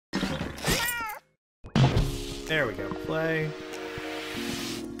There we go. Play.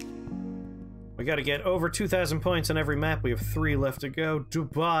 We gotta get over 2,000 points on every map. We have 3 left to go.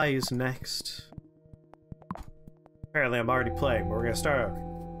 Dubai is next. Apparently I'm already playing, but we're gonna start.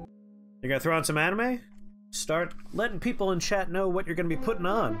 You gonna throw on some anime? Start letting people in chat know what you're gonna be putting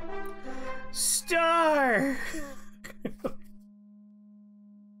on. Star!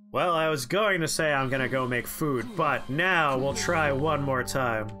 Well, I was going to say I'm gonna go make food, but now we'll try one more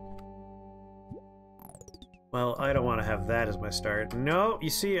time. Well, I don't want to have that as my start. No, you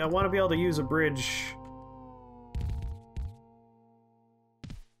see, I want to be able to use a bridge.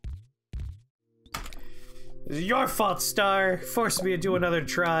 This is your fault, Star. Forced me to do another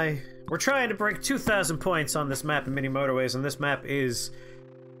try. We're trying to break 2,000 points on this map in Mini Motorways, and this map is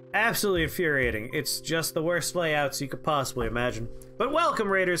absolutely infuriating. It's just the worst layouts you could possibly imagine. But welcome,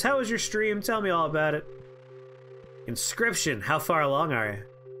 Raiders. How was your stream? Tell me all about it. Inscription. How far along are you?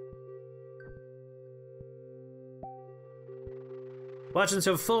 Watching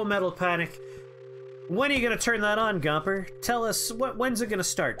some Full Metal Panic. When are you gonna turn that on, Gumper? Tell us, when's it gonna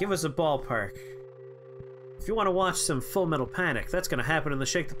start? Give us a ballpark. If you want to watch some Full Metal Panic, that's gonna happen in the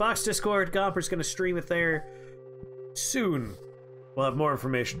Shake the Box Discord. Gumper's gonna stream it there soon. We'll have more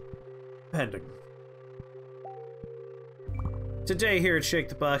information. Pending. Today here at Shake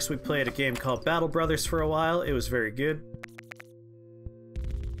the Box, we played a game called Battle Brothers for a while. It was very good.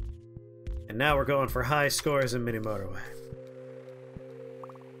 And now we're going for high scores in Mini Motorway.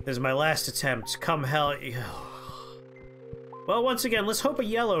 This is my last attempt. Come hell... Well, once again, let's hope a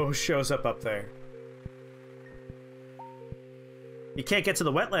yellow shows up there. You can't get to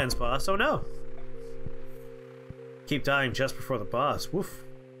the wetlands, boss. Oh, no. Keep dying just before the boss. Woof.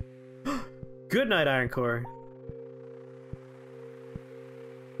 Good night, Iron Core.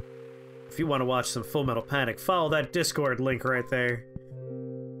 If you want to watch some Full Metal Panic, follow that Discord link right there.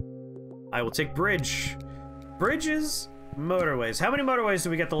 I will take Bridge. Bridges... Motorways. How many motorways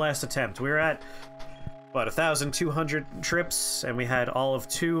did we get the last attempt? We were at, what, 1,200 trips, and we had all of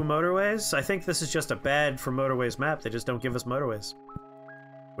 2 motorways? I think this is just a bad for motorways map. They just don't give us motorways.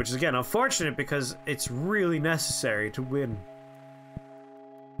 Which is, again, unfortunate because it's really necessary to win.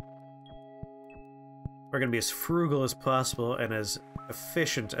 We're gonna be as frugal as possible and as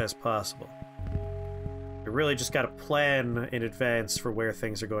efficient as possible. We really just gotta plan in advance for where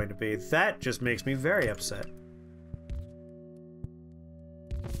things are going to be. That just makes me very upset.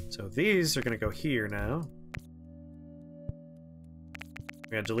 So these are gonna go here now.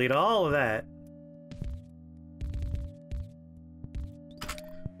 We're gonna delete all of that.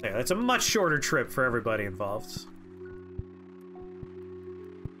 Yeah, that's a much shorter trip for everybody involved.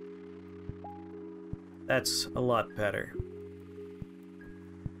 That's a lot better.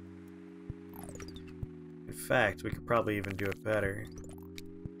 In fact, we could probably even do it better.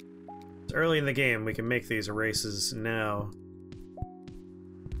 It's early in the game, we can make these races now.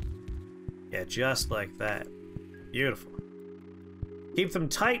 Yeah, just like that. Beautiful. Keep them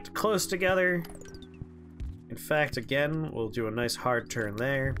tight, close together. In fact, again, we'll do a nice hard turn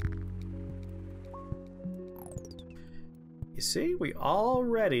there. You see, we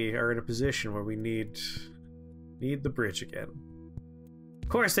already are in a position where we need the bridge again. Of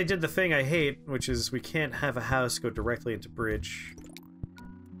course, they did the thing I hate, which is we can't have a house go directly into bridge.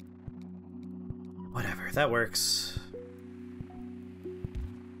 Whatever, that works.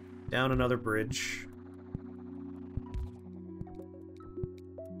 Down another bridge.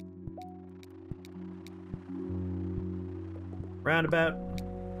 Roundabout.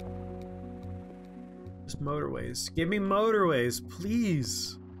 Just motorways. Give me motorways,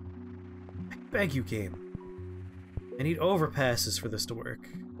 please. I beg you, game. I need overpasses for this to work.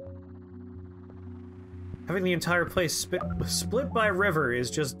 Having the entire place split by river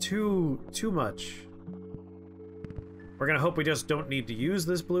is just too much. We're gonna hope we just don't need to use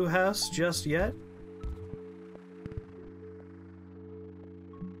this blue house just yet.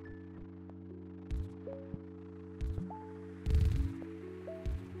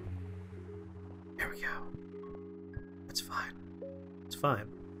 There we go. That's fine. It's fine.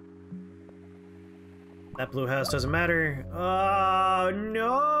 That blue house doesn't matter. Oh,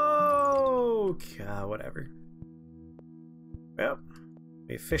 no! Whatever. Well,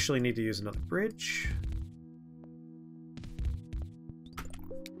 we officially need to use another bridge.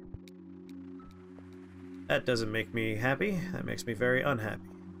 That doesn't make me happy. That makes me very unhappy.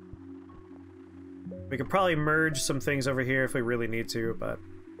 We could probably merge some things over here if we really need to, but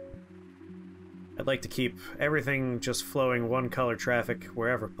I'd like to keep everything just flowing one color traffic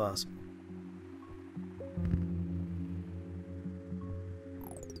wherever possible.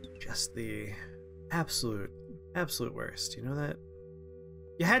 Just the absolute worst. You know that?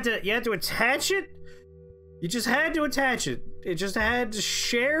 You had to attach it? You just had to attach it. It just had to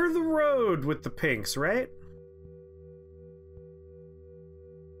share the road with the pinks, right?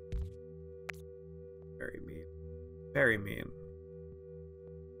 Very mean. Very mean.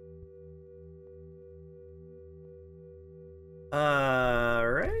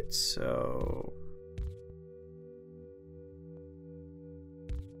 Right, so...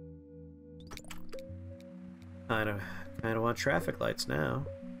 Kinda want traffic lights now.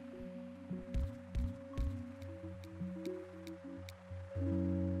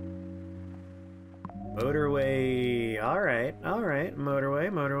 Motorway. Alright,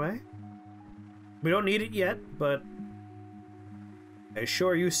 motorway. We don't need it yet, but I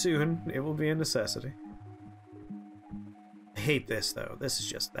assure you soon it will be a necessity. I hate this though. This is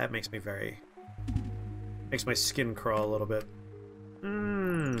just, that makes me makes my skin crawl a little bit.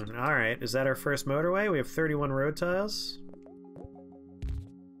 Alright, is that our first motorway? We have 31 road tiles.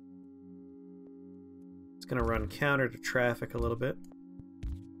 It's gonna run counter to traffic a little bit.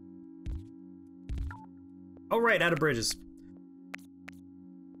 Oh right, out of bridges.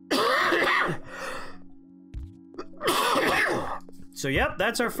 So yep,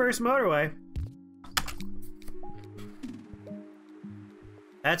 that's our first motorway.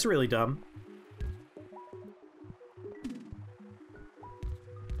 That's really dumb.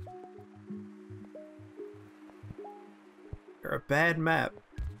 You're a bad map.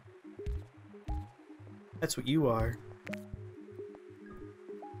 That's what you are.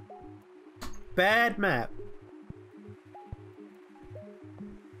 Bad map.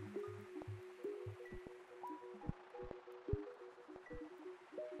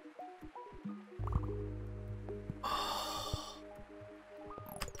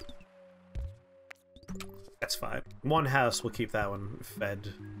 That's fine. One house will keep that one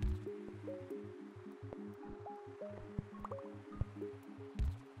fed.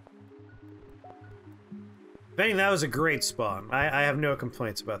 If anything, that was a great spawn. I have no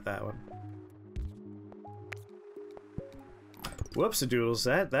complaints about that one. Whoops-a-doodles,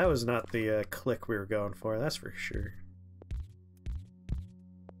 that was not the click we were going for, that's for sure.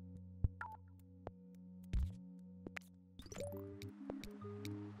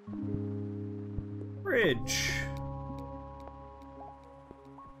 Bridge.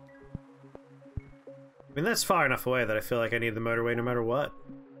 I mean, that's far enough away that I feel like I need the motorway no matter what.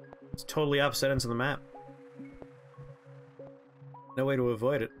 It's totally opposite ends of the map. No way to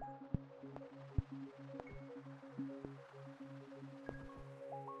avoid it.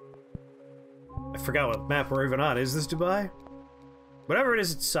 I forgot what map we're even on. Is this Dubai? Whatever it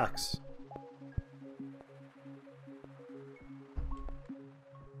is, it sucks.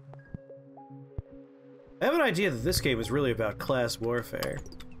 I have an idea that this game is really about class warfare.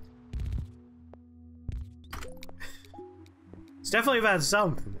 It's definitely about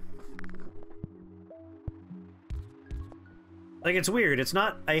something. Like, it's weird. It's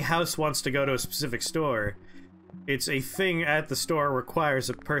not a house wants to go to a specific store. It's a thing at the store requires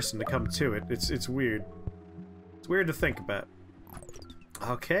a person to come to it. It's weird. It's weird to think about.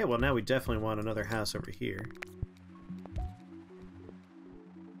 Okay, well now we definitely want another house over here.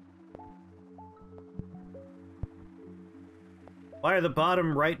 Why are the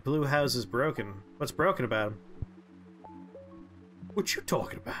bottom right blue houses broken? What's broken about them? What you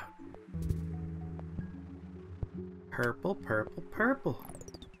talking about? Purple, purple, purple.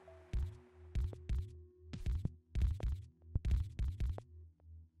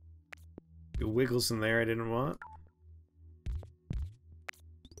 The wiggles in there I didn't want.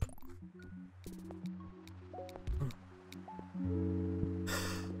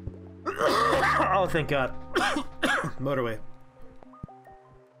 Oh, thank God. Motorway.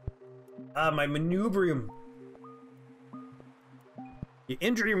 My manubrium. You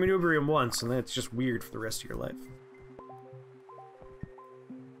injure your manubrium once, and then it's just weird for the rest of your life.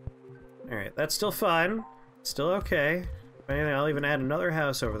 Alright, that's still fine. Still okay. If anything, I'll even add another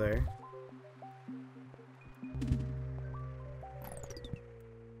house over there.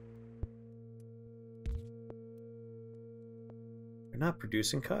 They're not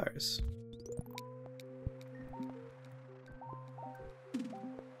producing cars.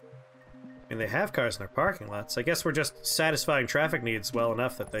 I mean, they have cars in their parking lots. I guess we're just satisfying traffic needs well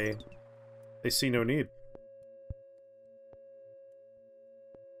enough that they see no need.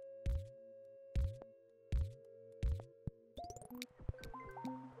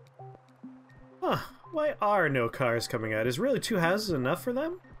 Huh. Why are no cars coming out? Is really 2 houses enough for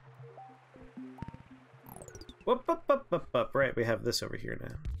them? Whoop, up, up, up, up. Right, we have this over here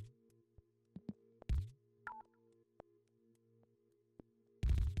now.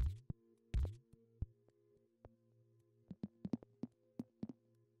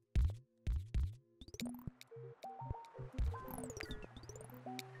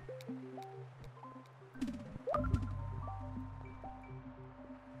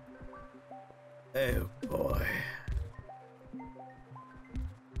 Oh boy.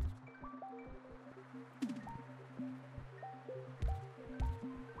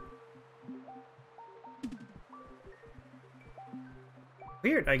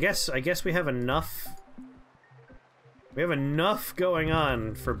 Weird. I guess we have enough. We have enough going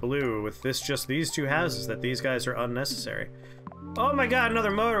on for blue with just these two houses that these guys are unnecessary. Oh my god, another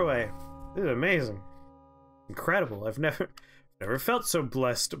motorway. This is amazing. Incredible. I've never felt so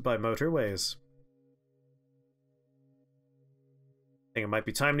blessed by motorways. I think it might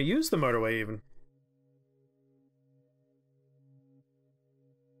be time to use the motorway even.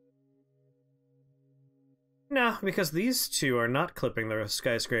 No, because these two are not clipping the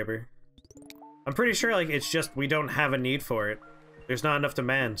skyscraper. I'm pretty sure, like, it's just we don't have a need for it. There's not enough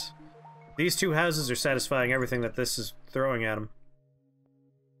demand. These two houses are satisfying everything that this is throwing at them.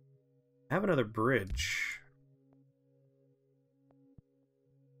 I have another bridge.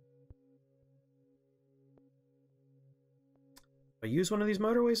 I use one of these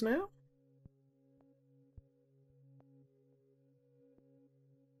motorways now?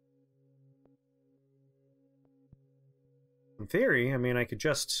 In theory, I mean, I could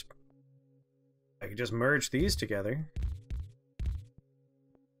just merge these together.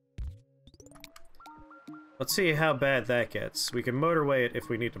 Let's see how bad that gets. We can motorway it if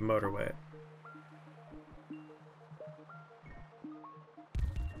we need to motorway it.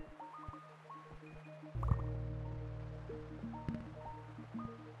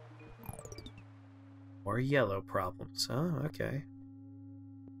 More yellow problems, huh? Okay.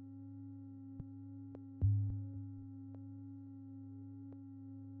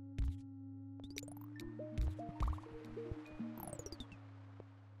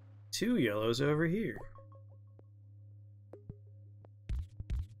 Two yellows over here.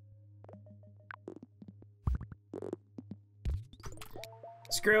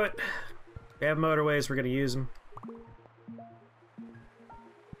 Screw it. We have motorways, we're gonna use them.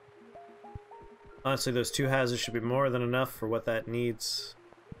 Honestly, those two houses should be more than enough for what that needs.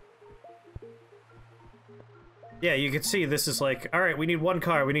 Yeah, you can see this is like, alright, we need one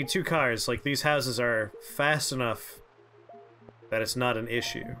car, we need two cars. Like, these houses are fast enough that it's not an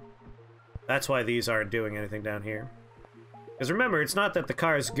issue. That's why these aren't doing anything down here. Because remember, it's not that the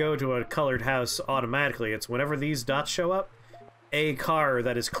cars go to a colored house automatically, it's whenever these dots show up, a car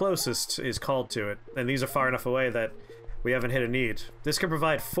that is closest is called to it. And these are far enough away that we haven't hit a need. This can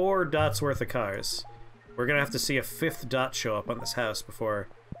provide 4 dots worth of cars. We're gonna have to see a 5th dot show up on this house before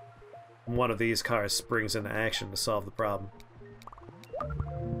one of these cars springs into action to solve the problem.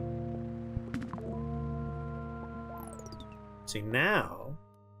 See, now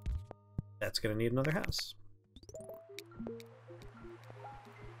that's gonna need another house.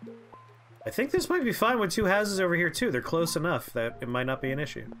 I think this might be fine with 2 houses over here too. They're close enough that it might not be an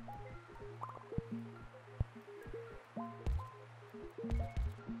issue.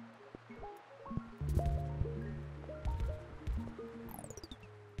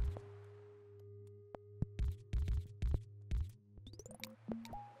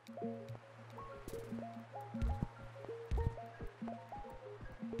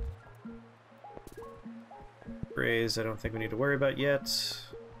 Rays, I don't think we need to worry about yet.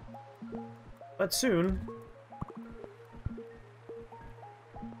 But soon.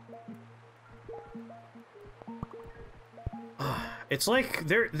 It's like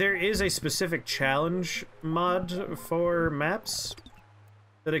there is a specific challenge mod for maps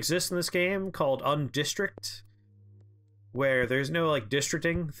that exists in this game called Undistrict, where there's no like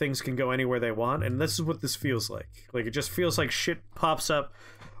districting, things can go anywhere they want, and this is what this feels like. Like, it just feels like shit pops up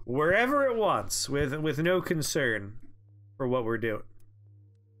wherever it wants with no concern for what we're doing.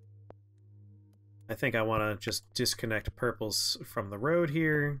 I think I want to just disconnect purples from the road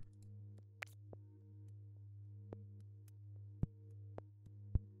here.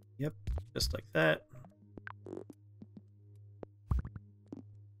 Yep, just like that.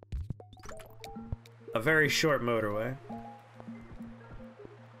 A very short motorway.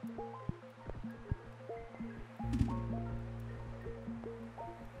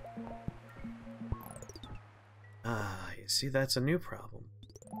 Ah, you see, that's a new problem.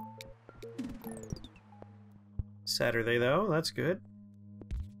 Saturday, though, that's good.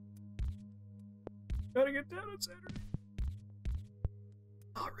 Gotta get down on Saturday.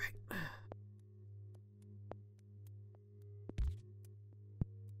 Alright.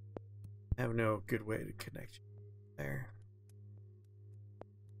 I have no good way to connect you there.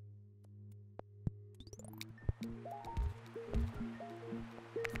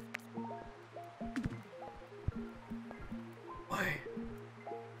 Why?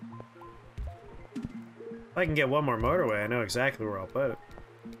 If I can get one more motorway, I know exactly where I'll put it.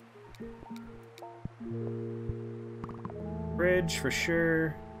 bridge for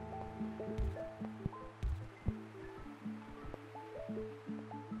sure.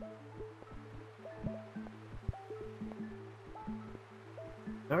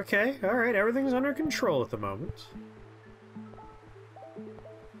 Okay, alright, everything's under control at the moment.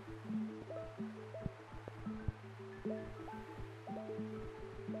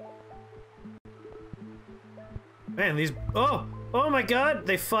 Man, these... Oh! Oh my god!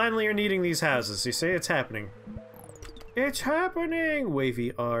 They finally are needing these houses. You see? It's happening. It's happening!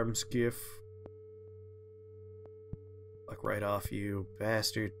 Wavy arms gif. Fuck right off, you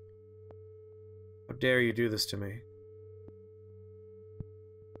bastard. How dare you do this to me?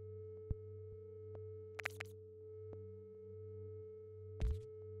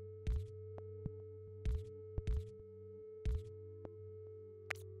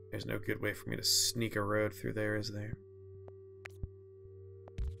 There's no good way for me to sneak a road through there, is there?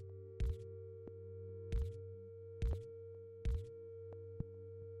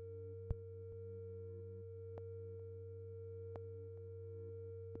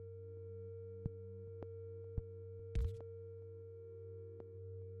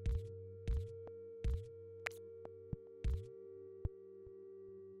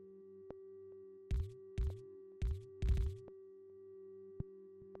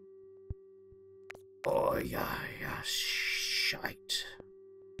 Oh, yeah, shite.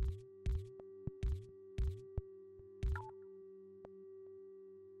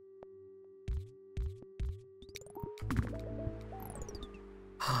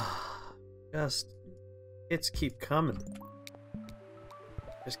 Just, it's keep coming.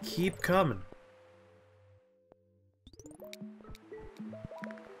 Just keep coming.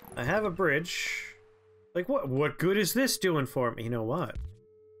 I have a bridge. Like, what good is this doing for me? You know what?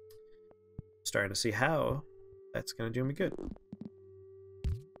 Starting to see how that's gonna do me good.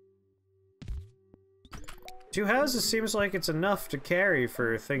 2 houses seems like it's enough to carry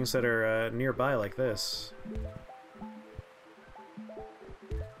for things that are nearby like this.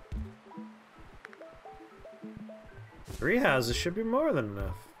 Three houses should be more than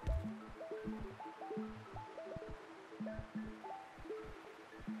enough.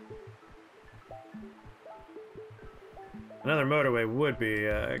 Another motorway would be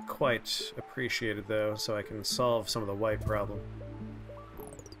quite appreciated, though, so I can solve some of the white problem.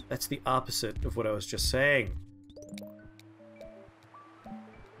 That's the opposite of what I was just saying.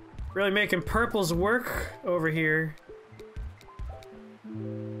 Really making purples work over here.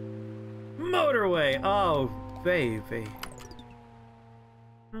 Motorway! Oh, baby.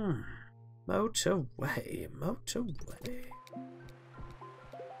 Motorway, motorway.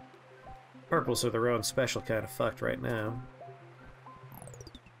 Purples are their own special kind of fucked right now.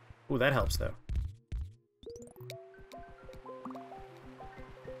 Ooh, that helps, though.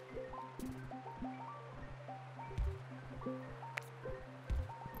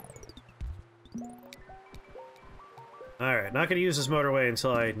 Alright, not gonna use this motorway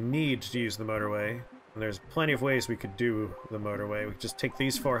until I need to use the motorway. And there's plenty of ways we could do the motorway. We could just take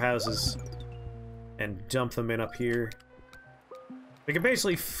these 4 houses and dump them in up here. We can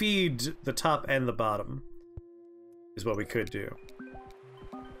basically feed the top and the bottom, is what we could do.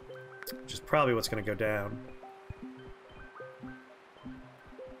 Which is probably what's going to go down.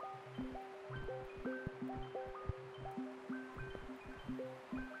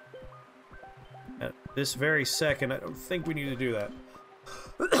 At this very second, I don't think we need to do that.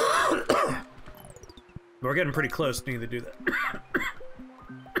 We're getting pretty close to needing to do that.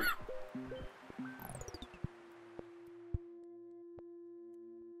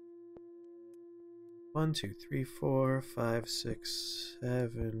 1, 2, 3, 4, 5, 6,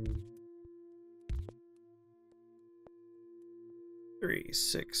 7, 3,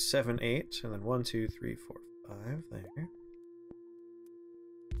 6, 7, 8, and then 1, 2, 3, 4, 5 there.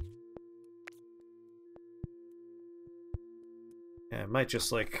 Yeah, I might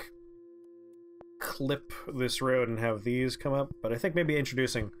just like clip this road and have these come up, but I think maybe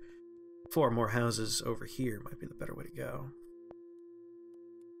introducing 4 more houses over here might be the better way to go.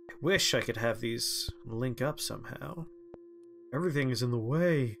 I wish I could have these link up somehow. Everything is in the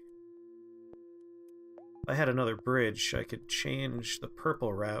way. If I had another bridge, I could change the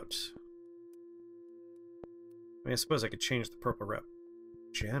purple route. I mean, I suppose I could change the purple route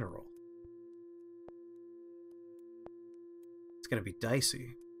in general. It's gonna be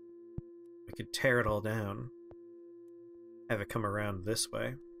dicey. I could tear it all down. Have it come around this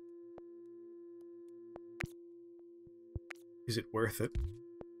way. Is it worth it?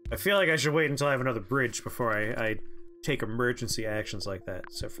 I feel like I should wait until I have another bridge before I take emergency actions like that.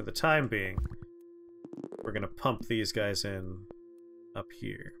 So for the time being, we're gonna pump these guys in up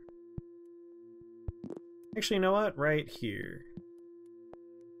here. Actually, you know what? Right here.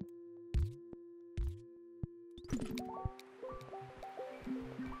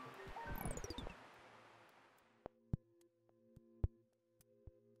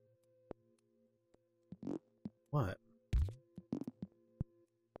 What?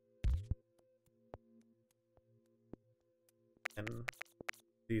 And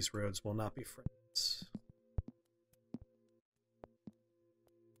these roads will not be friends.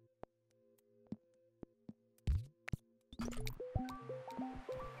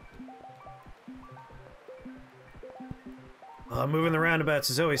 Moving the roundabouts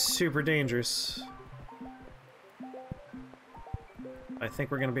is always super dangerous. I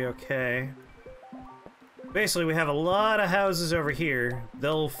think we're gonna be okay. Basically, we have a lot of houses over here.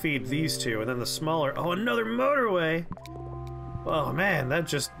 They'll feed these two, and then the smaller... Oh, another motorway! Oh man,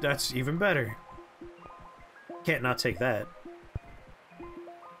 that's even better. Can't not take that.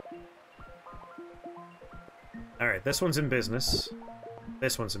 Alright, this one's in business.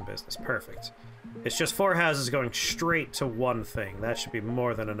 This one's in business. Perfect. It's just 4 houses going straight to one thing. That should be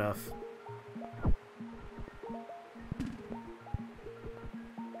more than enough.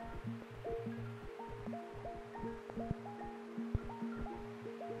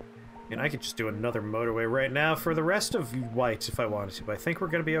 And I could just do another motorway right now for the rest of White if I wanted to, but I think we're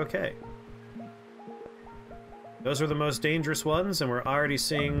going to be okay. Those are the most dangerous ones, and we're already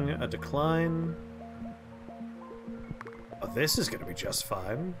seeing a decline. Oh, this is going to be just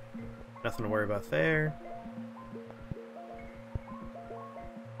fine. Nothing to worry about there.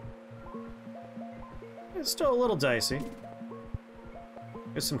 It's still a little dicey.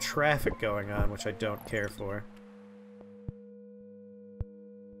 There's some traffic going on, which I don't care for.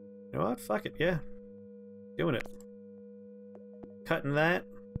 You know what? Fuck it, yeah. Doing it. Cutting that.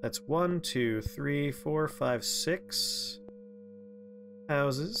 That's 1, 2, 3, 4, 5, 6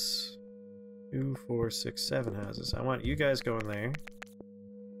 houses. 2, 4, 6, 7 houses. I want you guys going there.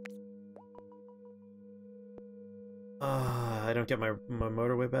 I don't get my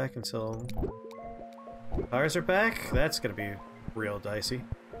motorway back until cars are back. That's gonna be real dicey.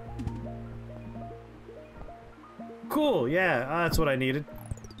 Cool, yeah, that's what I needed.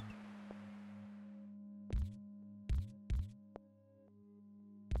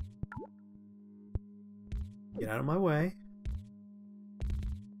 Get out of my way.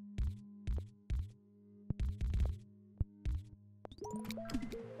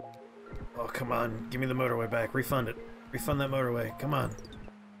 Oh, come on. Give me the motorway back. Refund it. Refund that motorway. Come on.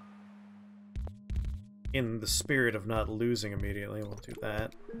 In the spirit of not losing immediately, we'll do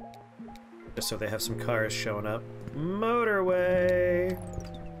that. Just so they have some cars showing up. Motorway!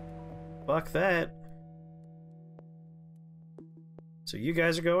 Fuck that. So you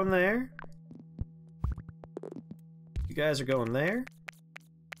guys are going there. You guys are going there.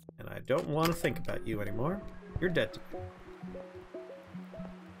 And I don't want to think about you anymore. You're dead to me.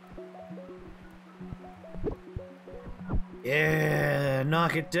 Yeah,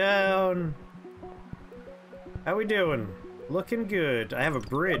 knock it down. How we doing? Looking good. I have a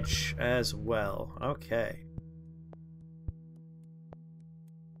bridge as well. Okay.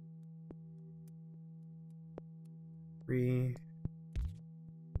 Three,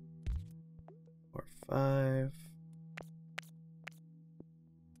 4, 5.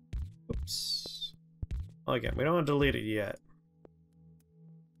 Oops. Well, again, we don't want to delete it yet.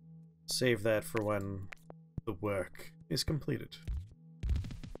 Save that for when the work is completed.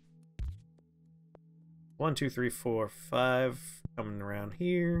 1, 2, 3, 4, 5 coming around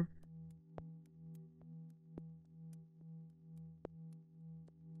here.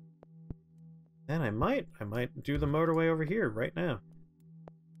 And I might do the motorway over here right now.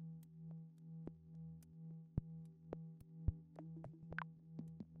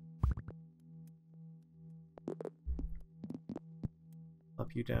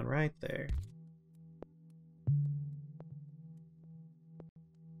 Up you down right there.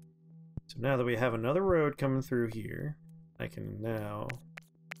 So now that we have another road coming through here, I can now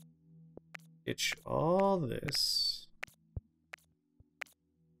ditch all this.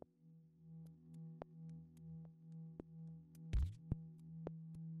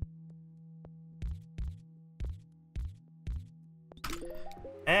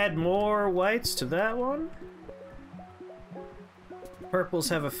 Add more whites to that one. Purples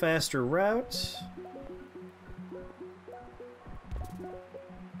have a faster route.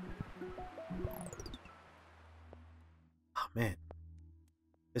 Oh man,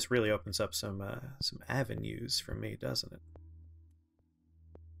 this really opens up some avenues for me, doesn't it?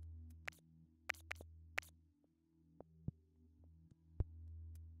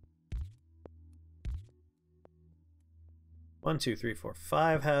 One, two, three, four,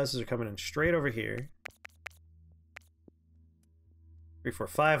 5 houses are coming in straight over here. 3, 4,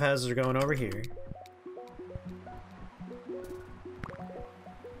 5 houses are going over here.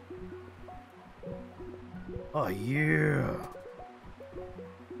 Oh, yeah.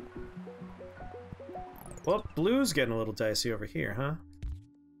 Well, blue's getting a little dicey over here, huh?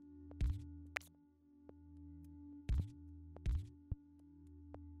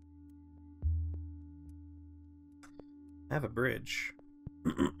 I have a bridge.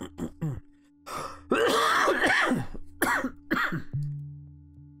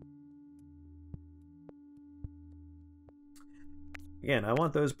 Again, I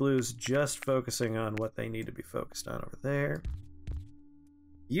want those blues just focusing on what they need to be focused on over there.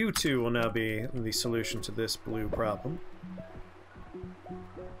 You two will now be the solution to this blue problem.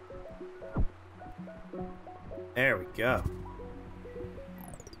 There we go.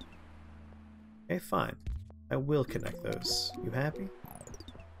 Okay, fine. I will connect those. You happy?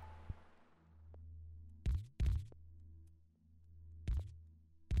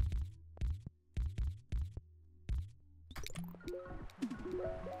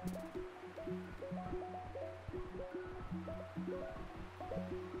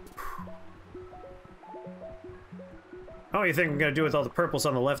 Oh, you think I'm gonna do with all the purples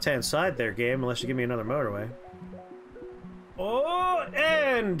on the left-hand side there, game, unless you give me another motorway. Oh,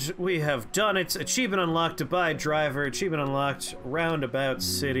 and we have done it. Achievement unlocked, Dubai driver. Achievement unlocked, roundabout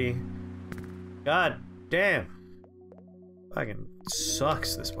city. God damn. Fucking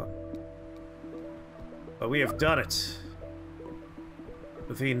sucks, this one. But we have done it.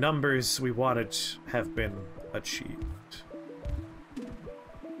 The numbers we wanted have been achieved.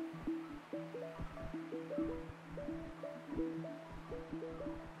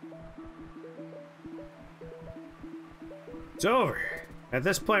 It's over. At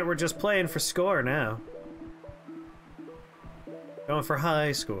this point, we're just playing for score now. Going for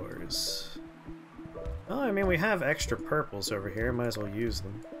high scores. Well, I mean, we have extra purples over here. Might as well use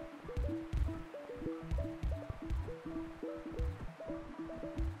them.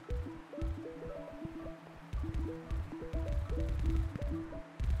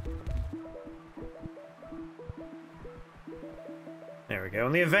 There we go.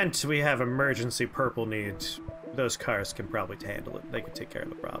 In the event we have emergency purple needs, those cars can probably handle it. They can take care of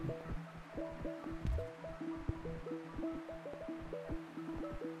the problem.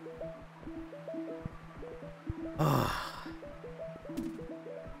 Ah.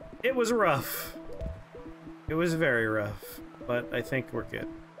 It was rough. It was very rough, but I think we're good.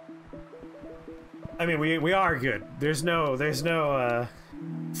 I mean, we are good. There's no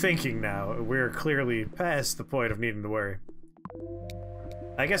thinking now. We're clearly past the point of needing to worry.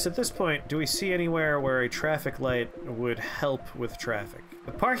 I guess at this point, do we see anywhere where a traffic light would help with traffic?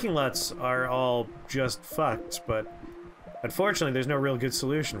 The parking lots are all just fucked, but unfortunately there's no real good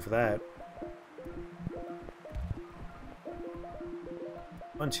solution for that.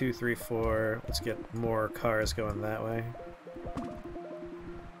 1, 2, 3, 4. Let's get more cars going that way.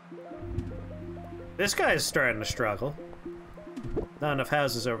 This guy's starting to struggle. Not enough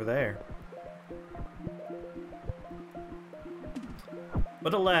houses over there.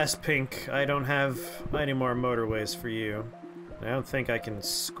 But alas, Pink, I don't have any more motorways for you. I don't think I can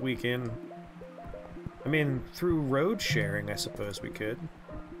squeak in. I mean, through road sharing, I suppose we could.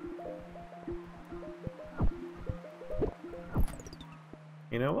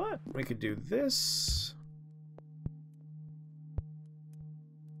 You know what? We could do this.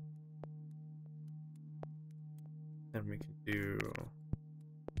 And we can do...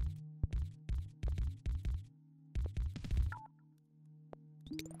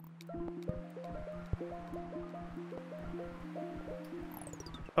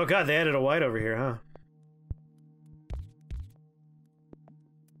 Oh god, they added a white over here, huh?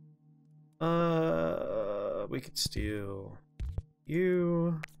 We could steal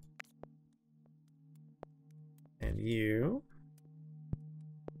you and you,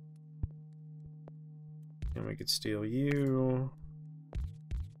 and we could steal you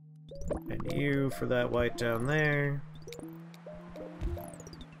and you for that white down there.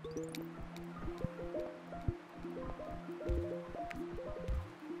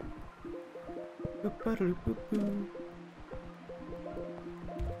 Boop-a-doop-boop-boo.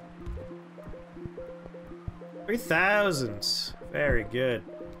 3,000. Very good.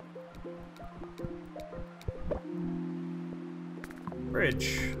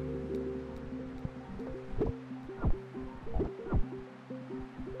 Bridge.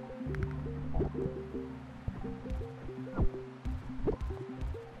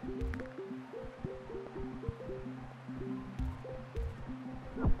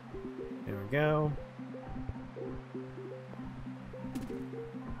 There we go.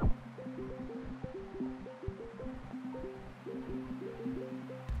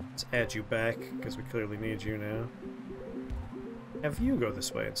 Let's add you back, because we clearly need you now. Have you go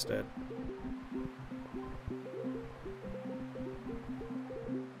this way instead.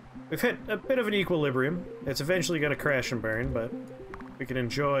 We've hit a bit of an equilibrium. It's eventually gonna crash and burn, but we can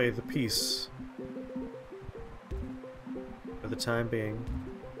enjoy the peace for the time being.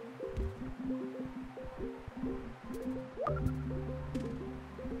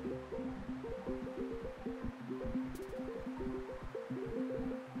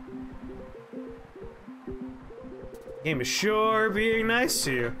 Game is sure being nice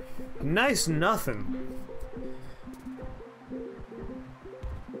to you. Nice nothing.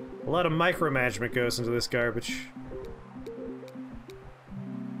 A lot of micromanagement goes into this garbage.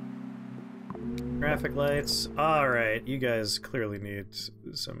 Traffic lights. Alright, you guys clearly need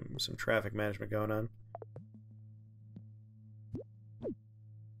some traffic management going on.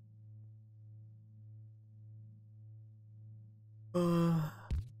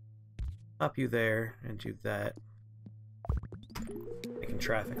 Stop you there and do that. Making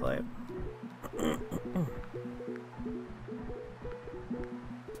traffic light.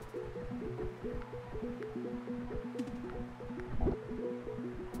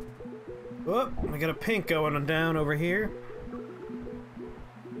 Oh, we got a pink going on down over here.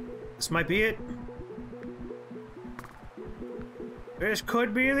 This might be it. This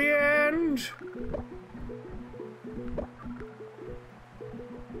could be the end.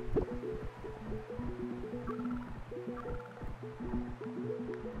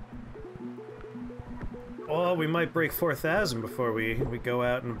 Oh, we might break 4,000 before we go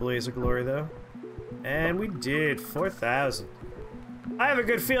out in a blaze of glory, though. And we did. 4,000. I have a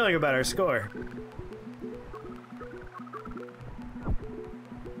good feeling about our score.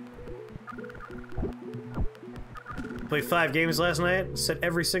 Played 5 games last night. Set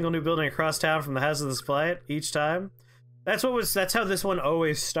every single new building across town from the house of the supply it each time. That's how this one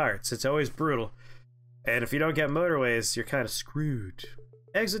always starts. It's always brutal. And if you don't get motorways, you're kind of screwed.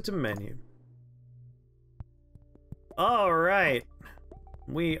 Exit to menu. Alright.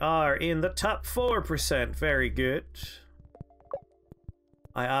 We are in the top 4%. Very good.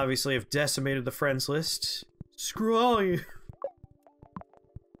 I obviously have decimated the friends list. Screw all of you.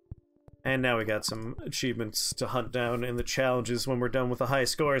 And now we got some achievements to hunt down in the challenges when we're done with the high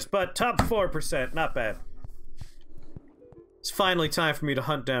scores. But top 4%, not bad. It's finally time for me to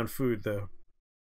hunt down food, though.